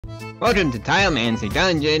Welcome to Tilemancer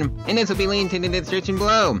Dungeon, and this will be linked in the description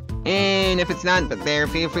below. And if it's not there,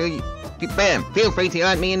 feel free to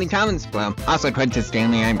let me in the comments below. Also, quick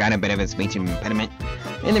disclaimer, I've got a bit of a speech impediment,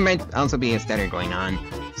 and there might also be a stutter going on.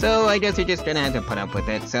 So I guess you're just gonna have to put up with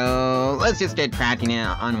it. So let's just get cracking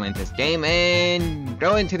on with this game and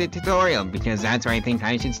go into the tutorial, because that's where I think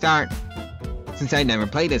I should start, since I never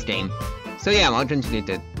played this game. So yeah, welcome to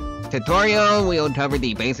the tutorial. We'll cover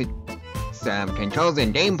the basic controls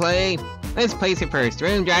and gameplay. Let's place the first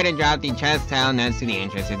room. Try to drop the chest tile next to the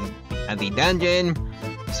entrance of the dungeon.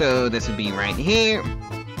 So this would be right here.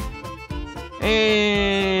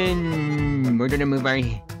 And we're gonna move our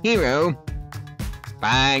hero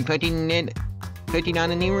by clicking on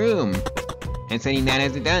a new room and setting that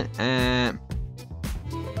as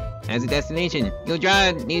a destination. You'll draw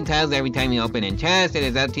new tiles every time you open a chest. It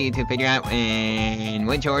is up to you to figure out in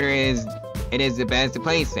which order it is the best to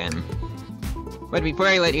place them. But before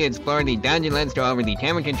I let you explore the dungeon, let's go over the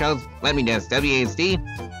camera controls. Let me just WASD.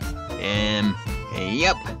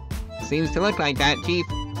 Yep. Seems to look like that, Chief.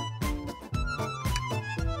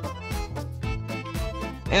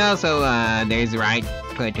 And also, there's the right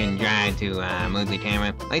click and drag to move the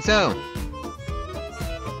camera, like so.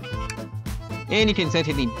 And you can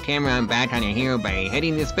center the camera back on your hero by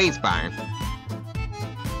hitting the spacebar.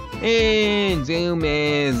 And zoom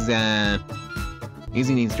is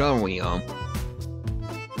using the scroll wheel.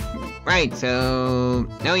 Right, so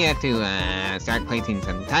now you have to start placing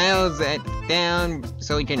some tiles down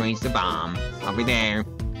so we can reach the bomb over there.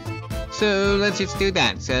 So let's just do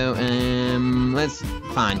that. So let's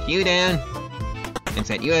font you down and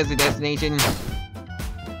set you as the destination.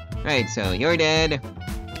 Right, so you're dead.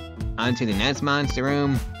 Onto the next monster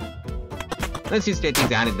room. Let's just get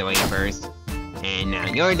these out of the way first. And now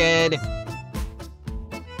you're dead.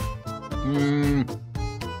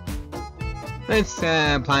 Let's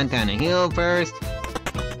plant down a heal first.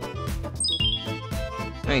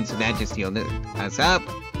 Right, so that just healed us up.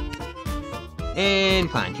 And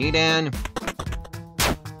plant you down.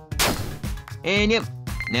 And yep,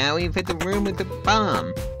 now we've hit the room with the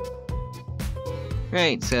bomb.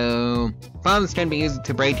 Right, so bombs can be used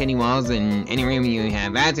to break any walls in any room you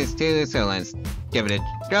have access to, so let's give it a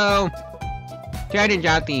go. Try to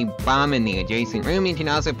drop the bomb in the adjacent room. You can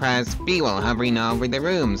also press B while hovering over the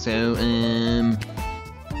room, so,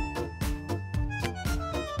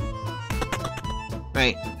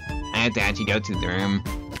 right, I have to actually go to the room.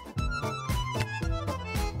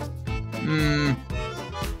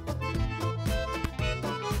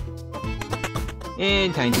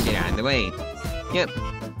 And time to get out of the way. Yep.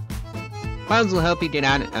 Bombs will help you get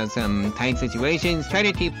out of some tight situations. Try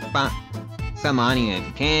to keep some on you if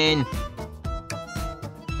you can.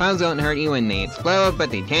 Bombs don't hurt you when they explode, but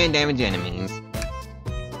they can damage enemies.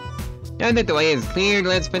 Now that the way is cleared,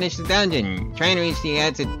 let's finish the dungeon. Try and reach the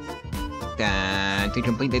exit to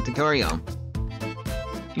complete the tutorial.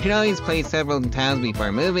 You can always place several tiles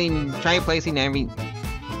before moving. Try placing every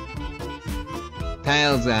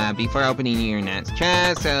tiles before opening your next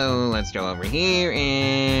chest. So let's go over here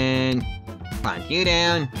and plant you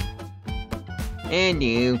down. And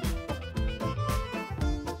you.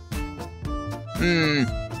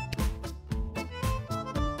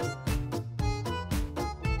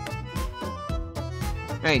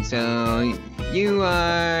 Right, so you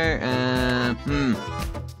are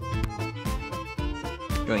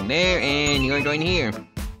going there, and you are going here.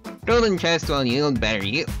 Golden chest will yield better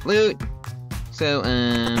loot. So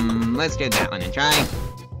let's give that one a try.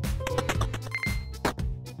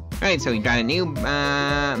 Right, so we got a new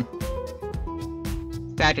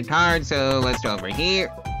stack of cards, so let's go over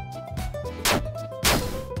here.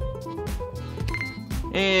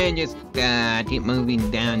 And just keep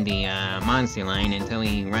moving down the monster line until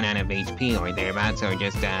we run out of HP or thereabouts, or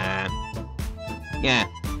just yeah,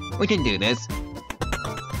 we can do this.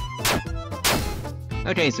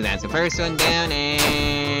 Okay, so that's the first one down,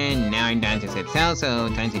 and now I'm down to 6 health, so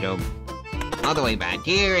time to go all the way back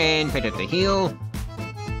here and pick up the heal.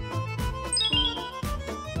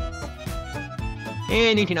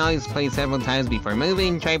 And you can always place several tiles before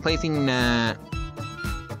moving. Try placing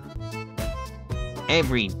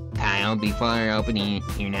every tile before opening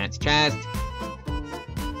your next chest.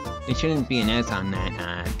 There shouldn't be an S on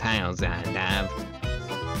that tiles, Dav.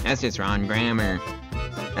 That's just wrong grammar.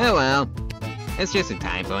 Oh well. It's just a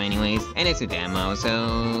typo anyways, and it's a demo, so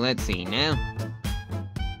let's see now.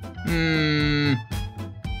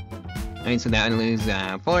 Alright, so that would lose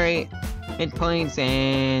 4 hit points,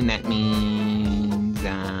 and that means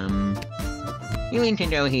healing can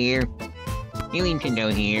go here. Healing can go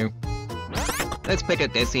here. Let's pick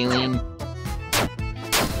up this healing.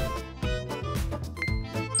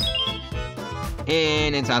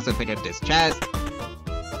 And it's also picked up this chest.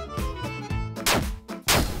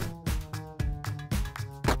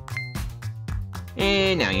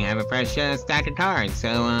 And now you have a fresh stack of cards,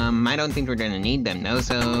 so I don't think we're gonna need them though,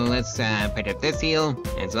 so let's pick up this heal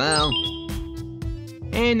as well.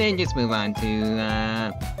 And then just move on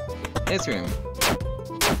to this room.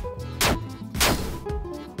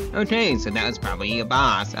 Okay, so that was probably a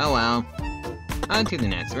boss, oh well. On to the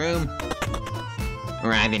next room.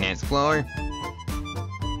 Or the next floor.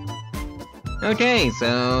 Okay,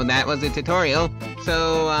 so that was the tutorial.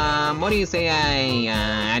 So, what do you say I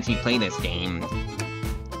actually play this game?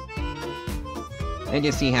 And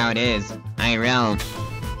just see how it is, IRL.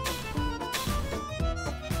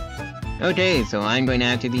 Okay, so I'm going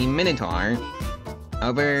after the Minotaur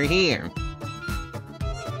over here.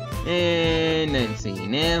 And let's see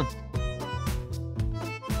now.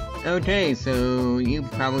 Okay, so you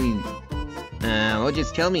probably will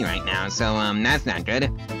just kill me right now, so that's not good.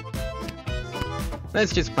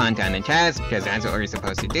 Let's just plant down the chest, because that's what we're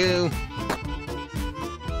supposed to do.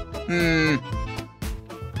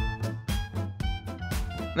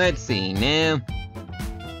 Let's see now.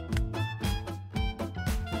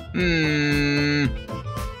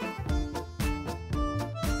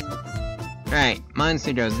 Right,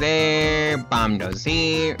 monster goes there, bomb goes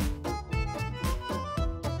here.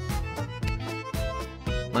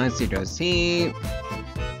 Monster goes here.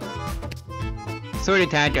 Sword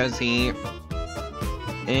attack goes here.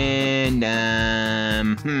 And,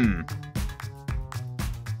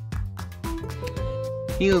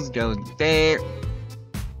 heals goes there.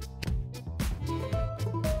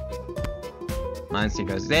 Monster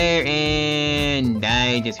goes there, and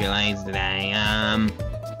I just realized that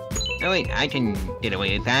oh wait, I can get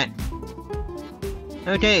away with that.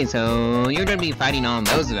 Okay, so you're gonna be fighting all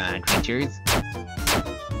those creatures.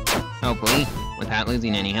 Hopefully, without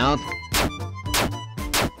losing any health.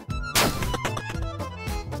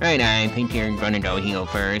 Right, I think you're gonna go heal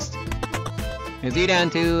first. Cause you're down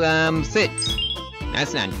to, 6.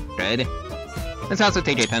 That's not good. Let's also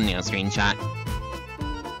take a thumbnail screenshot.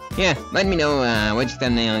 Yeah, let me know, which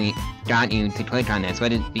thumbnail got you to click on this,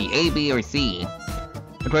 whether it be A, B, or C.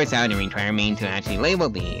 Of course, that would require me to actually label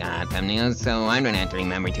the, thumbnails, so I'm gonna have to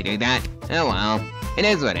remember to do that. Oh well, it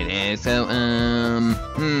is what it is, so,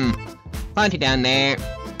 plant it down there,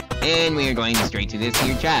 and we are going straight to this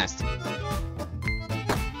here chest.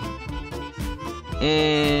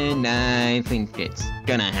 And I think it's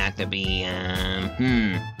gonna have to be,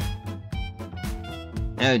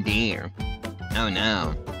 oh dear. Oh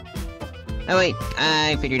no. Oh wait,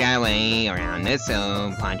 I figured out a way around this,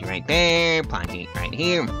 so plant it right there, plant it right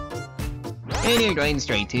here. And you're going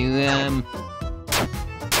straight to,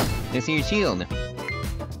 this here shield.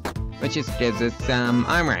 Which just gives us,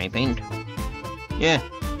 armor, I think. Yeah.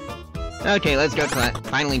 Okay, let's go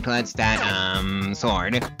finally collect that,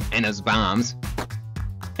 sword, and those bombs.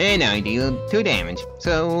 And now we deal 2 damage,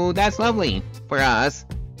 so that's lovely, for us.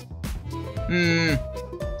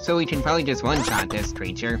 So we can probably just one-shot this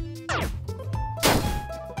creature.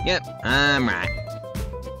 Yep, I'm right.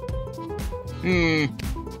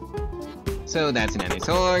 So that's another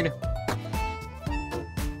sword.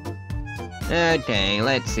 Okay,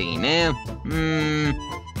 let's see now.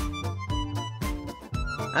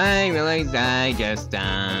 I realized I just,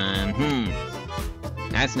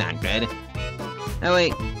 that's not good. Oh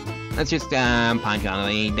wait, let's just, punch all the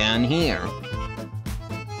way down here.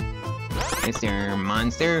 Mr.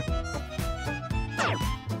 Monster.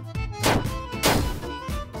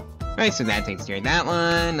 Right, so that takes care of that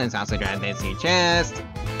one. Let's also grab this here chest.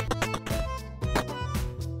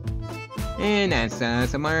 And that's,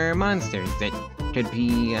 some more monsters that could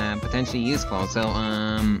be, potentially useful. So,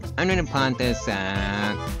 I'm gonna plant this, 6,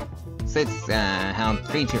 health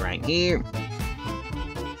creature right here.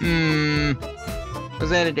 Was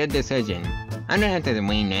that a good decision? I'm gonna have to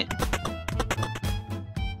wing it.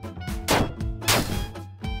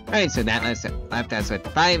 Alright, so that left us with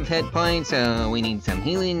 5 hit points, so we need some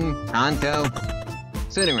healing pronto.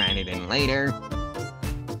 Sooner rather than later.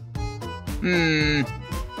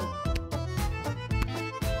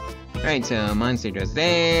 Alright, so monster goes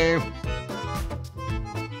there.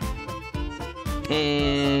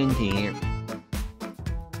 And here.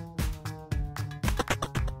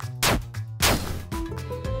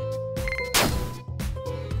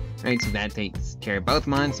 Right, so that takes care of both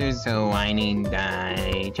monsters, so I need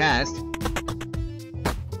a chest.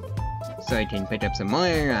 So I can pick up some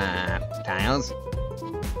more, tiles.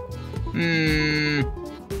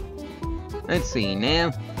 Let's see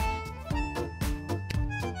now.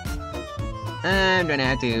 I'm gonna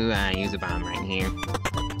have to, use a bomb right here.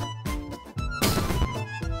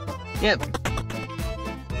 Yep.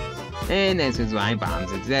 And this is why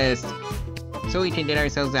bombs exist. So we can get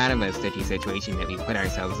ourselves out of a sticky situation that we put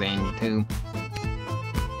ourselves into.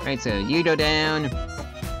 Right, so you go down.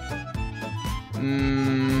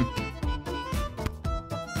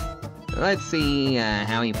 Let's see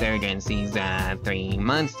how we fare against these 3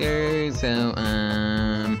 monsters. So,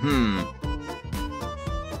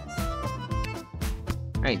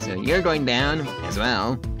 Right, so you're going down as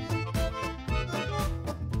well.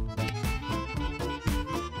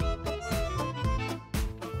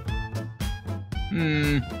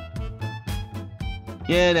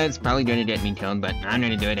 Yeah, that's probably gonna get me killed, but I'm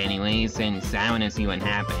gonna do it anyway, since I wanna see what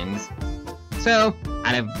happens. So,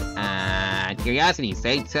 out of, curiosity's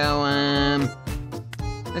sake, so,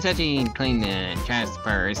 let's actually clean the chest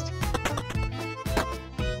first.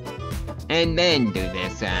 And then do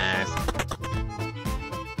this,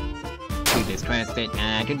 quest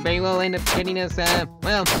that, could very well end up getting us,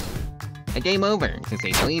 well, a game over, to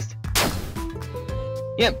say the least.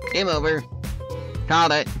 Yep, game over.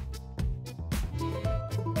 Called it.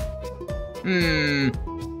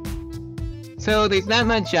 So there's not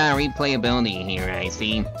much replayability here, I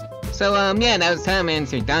see. So yeah, that was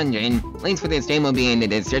Tilemancer Dungeon. Links for this game will be in the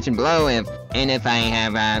description below. If I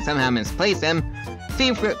have somehow misplaced them,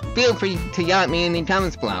 feel free to yell at me in the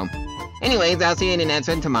comments below. Anyways, I'll see you in the next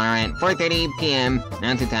one tomorrow at 4:30 p.m.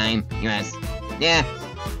 Mountain Time, US. Yeah,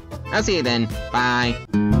 I'll see you then. Bye.